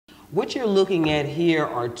What you're looking at here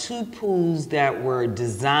are two pools that were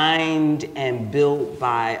designed and built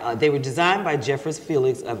by, they were designed by Jeffers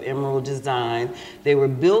Felix of Emerald Design. They were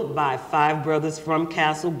built by 5 brothers from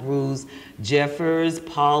Castle Bruce, Jeffers,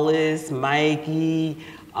 Paulus, Mikey,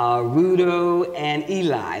 Rudo, and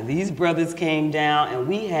Eli. These brothers came down and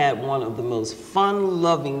we had one of the most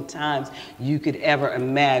fun-loving times you could ever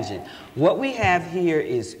imagine. What we have here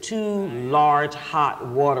is 2 large hot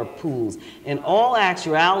water pools. In all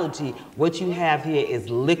actuality, what you have here is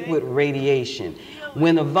liquid radiation.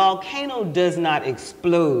 When a volcano does not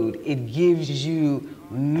explode, it gives you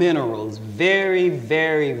minerals, very,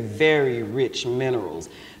 very, very rich minerals.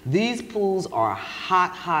 These pools are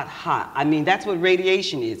hot, hot, hot. I mean, that's what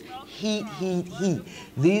radiation is. Heat, heat, heat.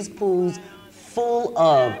 These pools full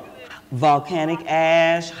of volcanic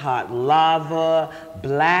ash, hot lava,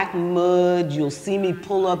 black mud. You'll see me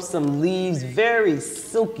pull up some leaves, very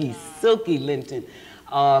silky, silky Linton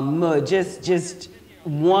mud, just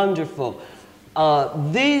wonderful.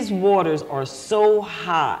 These waters are so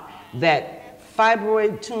hot that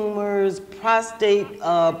fibroid tumors, prostate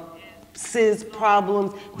cyst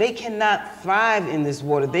problems, they cannot thrive in this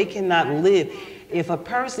water. They cannot live. If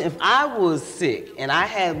I was sick and I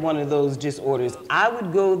had one of those disorders, I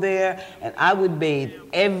would go there and I would bathe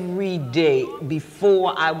every day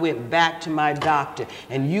before I went back to my doctor.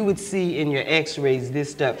 And you would see in your x-rays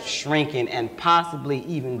this stuff shrinking and possibly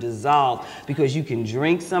even dissolve, because you can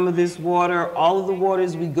drink some of this water. All of the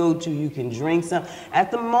waters we go to, you can drink some.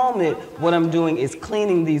 At the moment, what I'm doing is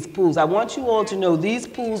cleaning these pools. I want you all to know these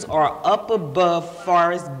pools are up above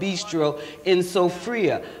Forest Bistro in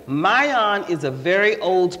Soufriere. Mayan is a very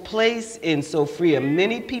old place in Soufriere.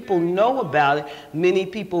 Many people know about it. Many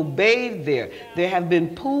people bathe there. There have been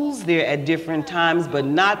pools there at different times, but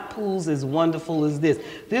not pools as wonderful as this.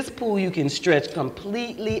 This pool you can stretch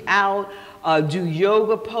completely out, do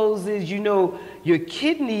yoga poses. You know, your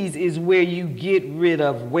kidneys is where you get rid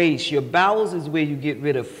of waste. Your bowels is where you get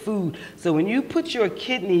rid of food. So when you put your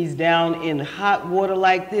kidneys down in hot water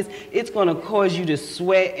like this, it's going to cause you to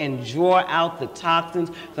sweat and draw out the toxins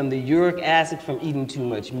from the uric acid, from eating too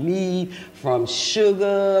much meat, from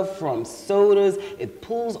sugar, from sodas. It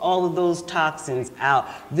pulls all of those toxins out.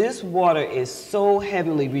 This water is so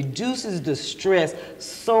heavenly, reduces the stress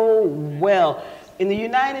so well. In the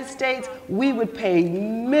United States, we would pay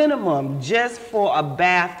minimum, just for a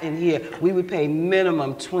bath in here, we would pay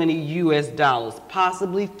minimum $20 US,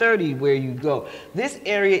 possibly 30 where you go. This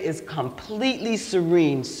area is completely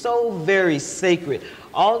serene, so very sacred.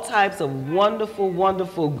 All types of wonderful,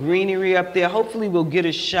 wonderful greenery up there. Hopefully we'll get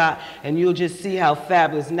a shot and you'll just see how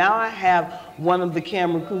fabulous. Now I have one of the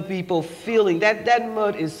camera crew people feeling that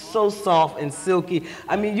mud is so soft and silky.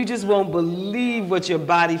 I mean, you just won't believe what your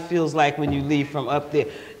body feels like when you leave from up there.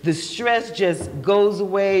 The stress just goes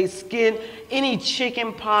away, skin, any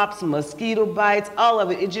chicken pox, mosquito bites, all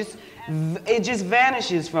of it, it just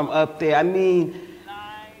vanishes from up there. I mean,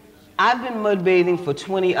 I've been mud bathing for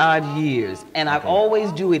 20-odd years, and I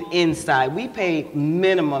always do it inside. We pay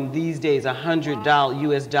minimum these days $100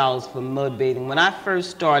 US for mud bathing. When I first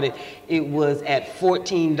started, it was at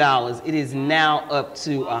 $14. It is now up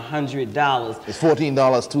to $100. It's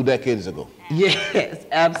 $14 2 decades ago. Yes,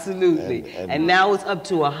 absolutely. And now it's up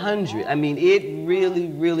to $100. I mean, it really,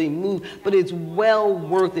 really moved, but it's well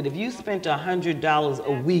worth it. If you spent $100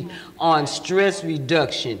 a week on stress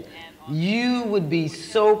reduction, you would be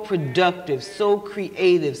so productive, so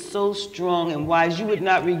creative, so strong and wise. You would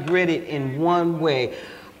not regret it in one way.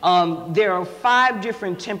 There are 5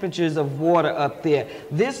 different temperatures of water up there.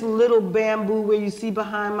 This little bamboo where you see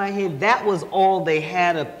behind my head, that was all they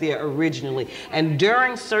had up there originally. And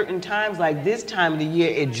during certain times, like this time of the year,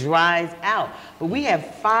 it dries out. But we have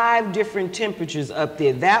 5 different temperatures up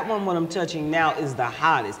there. That one, what I'm touching now, is the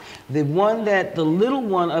hottest. The little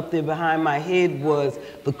one up there behind my head was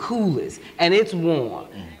the coolest, and it's warm.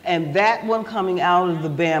 And that one coming out of the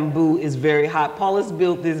bamboo is very hot. Paulus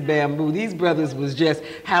built this bamboo. These brothers was just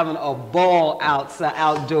having a ball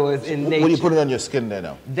outdoors in nature. What do you put it on your skin there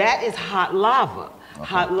now? That is hot lava. Okay.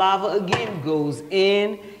 Hot lava, again, goes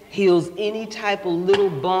in, heals any type of little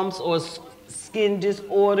bumps or skin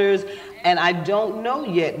disorders. And I don't know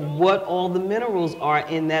yet what all the minerals are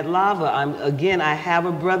in that lava. I have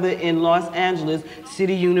a brother in Los Angeles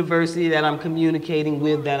City University that I'm communicating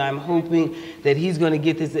with, that I'm hoping that he's going to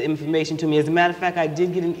get this information to me. As a matter of fact, I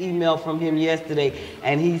did get an email from him yesterday,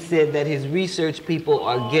 and he said that his research people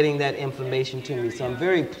are getting that information to me. So I'm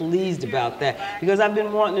very pleased about that, because I've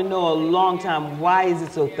been wanting to know a long time, why is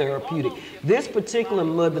it so therapeutic? This particular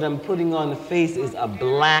mud that I'm putting on the face is a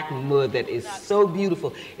black mud that is so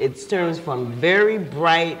beautiful. It turns from very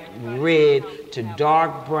bright red to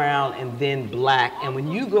dark brown and then black. And when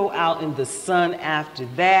you go out in the sun after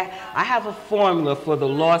that, I have a formula for the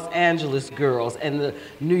Los Angeles girls and the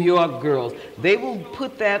New York girls. They will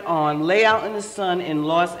put that on, lay out in the sun in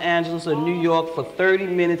Los Angeles or New York for 30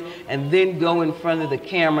 minutes and then go in front of the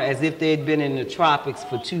camera as if they'd been in the tropics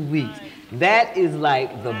for 2 weeks. That is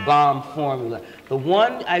like the bomb formula. The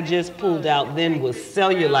one I just pulled out then was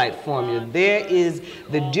cellulite formula. There is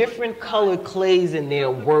the different colored clays in there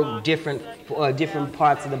work different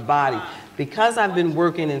parts of the body. Because I've been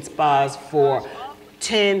working in spas for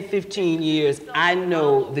 10, 15 years, I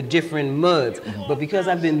know the different muds. But because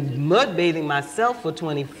I've been mud bathing myself for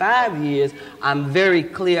 25 years, I'm very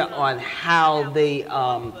clear on how they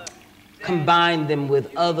combine them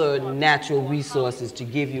with other natural resources to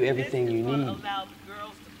give you everything you need.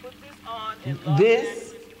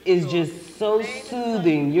 This is just so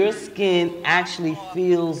soothing. Your skin actually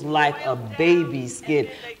feels like a baby's skin.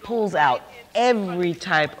 Pulls out every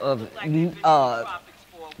type of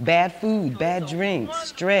bad food, bad drinks,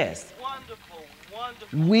 stress.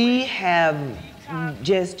 We have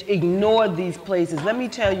just ignored these places. Let me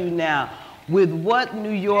tell you now, with what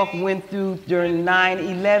New York went through during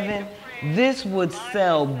 9/11, this would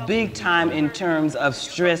sell big time in terms of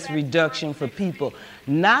stress reduction for people.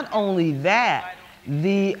 Not only that,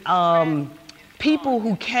 the people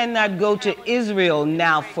who cannot go to Israel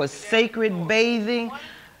now for sacred bathing,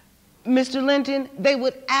 Mr. Linton, they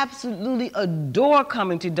would absolutely adore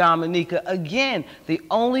coming to Dominica. Again, the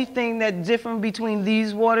only thing that's different between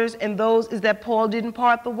these waters and those is that Paul didn't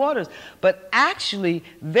part the waters. But actually,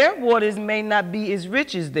 their waters may not be as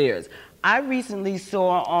rich as theirs. I recently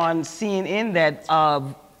saw on CNN that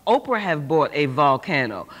Oprah have bought a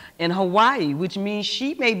volcano in Hawaii, which means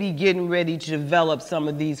she may be getting ready to develop some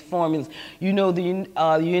of these formulas. You know, the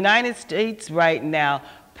United States right now,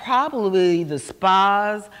 probably the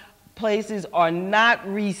spas, places are not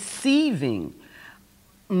receiving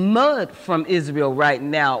mud from Israel right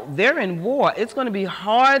now. They're in war. It's going to be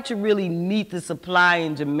hard to really meet the supply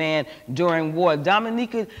and demand during war.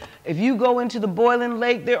 Dominica, if you go into the boiling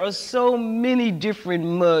lake, there are so many different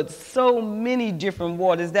muds, so many different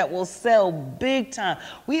waters that will sell big time.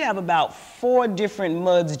 We have about 4 different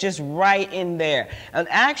muds just right in there. And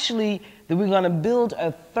actually, we're going to build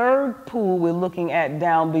a 3rd pool we're looking at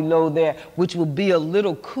down below there, which will be a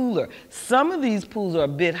little cooler. Some of these pools are a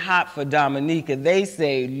bit hot for Dominica. They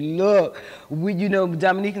say, look, you know,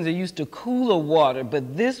 Dominicans are used to cooler water,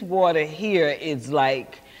 but this water here is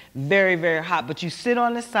like very, very hot. But you sit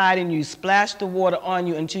on the side and you splash the water on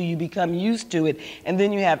you until you become used to it, and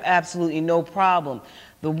then you have absolutely no problem.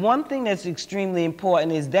 The one thing that's extremely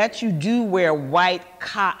important is that you do wear white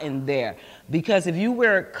cotton there. Because if you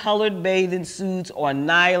wear colored bathing suits or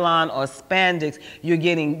nylon or spandex,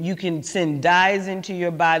 you can send dyes into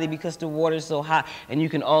your body because the water is so hot, and you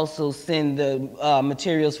can also send the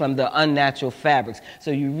materials from the unnatural fabrics.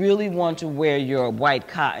 So you really want to wear your white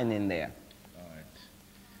cotton in there. All right.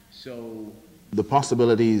 So the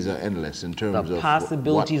possibilities are endless in terms of the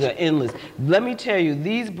possibilities are endless. Let me tell you,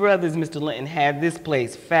 these brothers, Mr. Linton, had this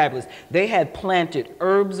place fabulous. They had planted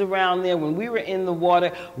herbs around there. When we were in the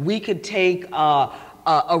water, we could take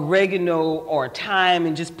oregano or thyme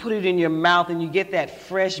and just put it in your mouth, and you get that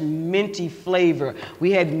fresh minty flavor. We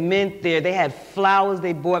had mint there. They had flowers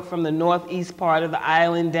they bought from the northeast part of the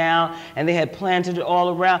island down, and they had planted it all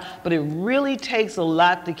around. But it really takes a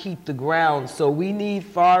lot to keep the ground. So we need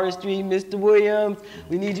forestry, Mr. Williams.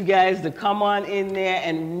 We need you guys to come on in there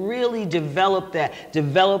and really develop that.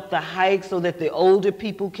 Develop the hike so that the older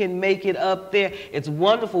people can make it up there. It's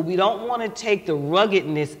wonderful. We don't want to take the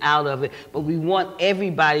ruggedness out of it, but we want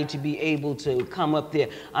everybody to be able to come up there.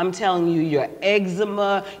 I'm telling you, your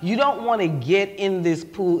eczema, you don't want to get in this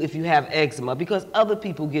pool if you have eczema because other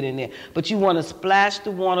people get in there. But you want to splash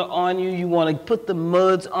the water on you. You want to put the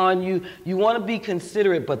muds on you. You want to be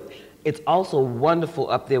considerate, but it's also wonderful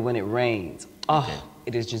up there when it rains. Oh,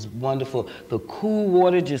 it is just wonderful. The cool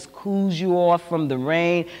water just cools you off from the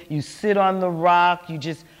rain. You sit on the rock. You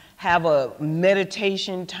just have a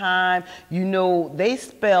meditation time. You know, they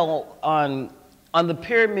spell on the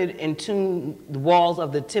pyramid and tomb, the walls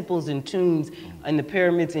of the temples and tombs and the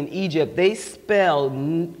pyramids in Egypt, they spell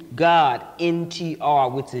God, N-T-R,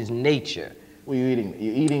 which is nature. Were you eating?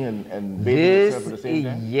 You're eating and bathing yourself at the same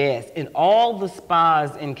time? Yes. In all the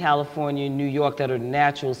spas in California and New York that are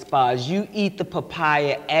natural spas, you eat the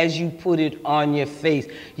papaya as you put it on your face.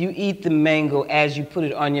 You eat the mango as you put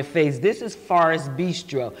it on your face. This is Forest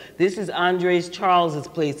Bistro. This is Andres Charles's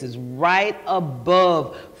place. It's right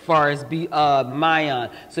above forest Mayan.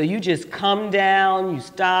 So you just come down, you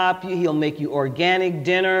stop, he'll make you organic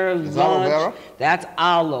dinner, lunch. That's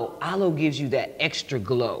aloe. Aloe gives you that extra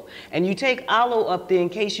glow. And you take aloe up there in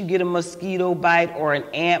case you get a mosquito bite or an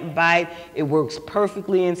ant bite. It works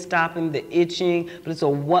perfectly in stopping the itching. But it's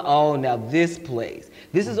oh, now this place.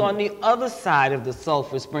 This is on the other side of the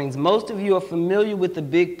sulfur springs. Most of you are familiar with the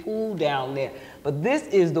big pool down there. But this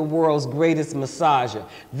is the world's greatest massager.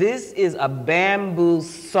 This is a bamboo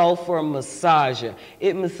sulfur massager.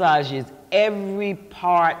 It massages every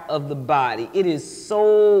part of the body. It is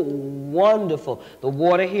so wonderful. The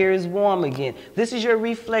water here is warm again. This is your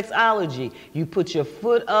reflexology. You put your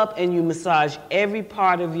foot up and you massage every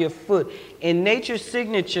part of your foot. In Nature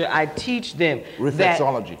Signature, I teach them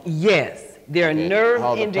reflexology. Yes. There are nerve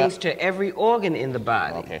endings to every organ in the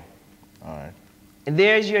body. Okay. All right. And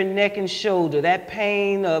there's your neck and shoulder. That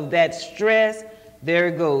pain of that stress, there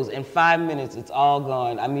it goes. In 5 minutes, it's all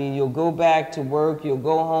gone. I mean, you'll go back to work, you'll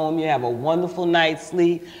go home, you have a wonderful night's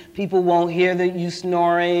sleep. People won't hear you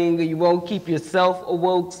snoring, you won't keep yourself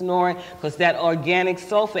awoke snoring, because that organic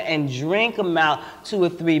sulfur, and drink them out 2 or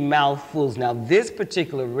 3 mouthfuls. Now, this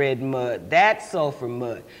particular red mud, that sulfur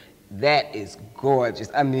mud, that is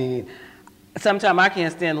gorgeous. I mean, sometimes I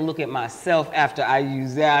can't stand to look at myself after I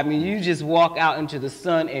use that. I mean, you just walk out into the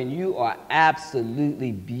sun and you are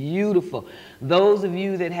absolutely beautiful. Those of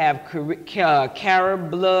you that have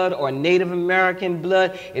Carib blood or Native American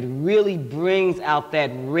blood, it really brings out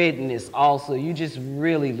that redness also. You just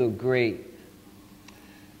really look great.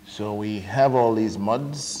 So we have all these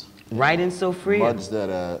muds. Right in Soufriere. Muds that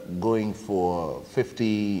are going for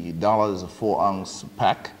 $50 a 4-ounce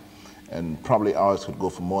pack, and probably ours could go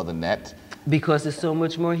for more than that. Because it's so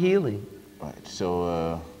much more healing. Right,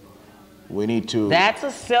 so we need to... That's a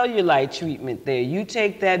cellulite treatment there. You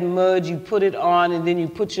take that mud, you put it on, and then you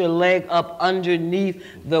put your leg up underneath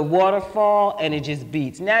the waterfall, and it just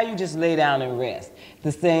beats. Now you just lay down and rest.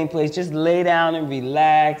 The same place, just lay down and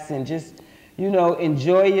relax and just, you know,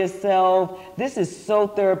 enjoy yourself. This is so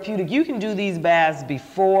therapeutic. You can do these baths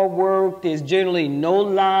before work. There's generally no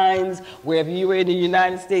lines. Where if you were in the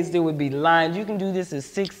United States, there would be lines. You can do this at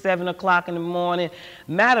 6, 7 o'clock in the morning.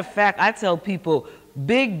 Matter of fact, I tell people,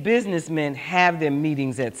 big businessmen have their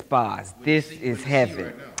meetings at spas. This is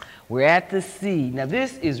heaven. We're at the sea. Now,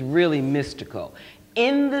 this is really mystical.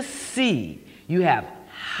 In the sea, you have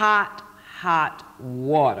hot, hot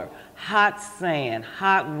water, hot sand,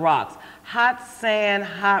 hot rocks. Hot sand,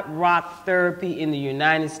 hot rock therapy in the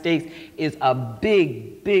United States is a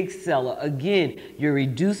big, big seller. Again, you're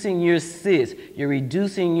reducing your cysts, you're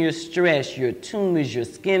reducing your stress, your tumors, your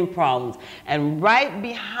skin problems. And right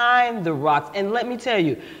behind the rocks, and let me tell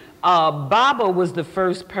you, Baba was the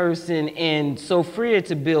first person in Soufriere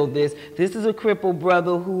to build this. This is a crippled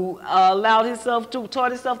brother who taught himself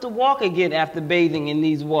to walk again after bathing in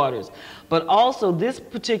these waters. But also, this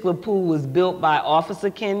particular pool was built by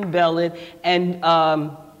Officer Ken Bellet and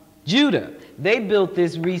Judah. They built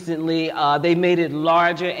this recently. They made it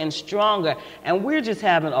larger and stronger, and we're just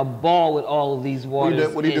having a ball with all of these waters.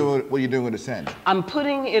 What are you doing with the sand? I'm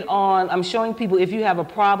putting it on. I'm showing people if you have a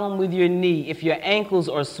problem with your knee, if your ankles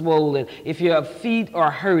are swollen, if your feet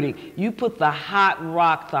are hurting, you put the hot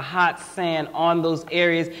rock, the hot sand on those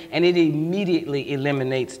areas, and it immediately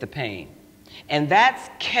eliminates the pain. And that's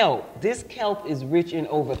kelp. This kelp is rich in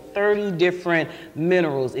over 30 different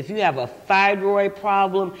minerals. If you have a thyroid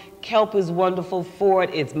problem, kelp is wonderful for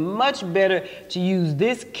it. It's much better to use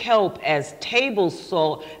this kelp as table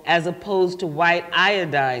salt as opposed to white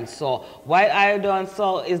iodine salt. White iodine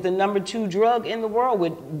salt is the #2 drug in the world,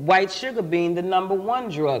 with white sugar being the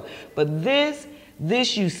 #1 drug. But this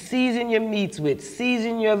you season your meats with,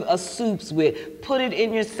 season your soups with, put it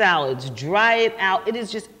in your salads, dry it out. It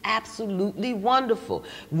is just absolutely wonderful.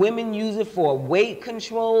 Women use it for weight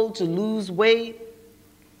control, to lose weight.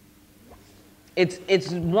 I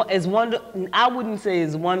wouldn't say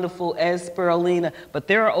as wonderful as spirulina, but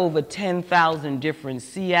there are over 10,000 different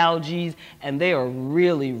sea algae, and they are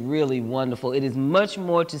really, really wonderful. It is much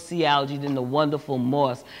more to sea algae than the wonderful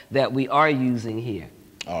moss that we are using here.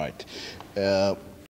 All right.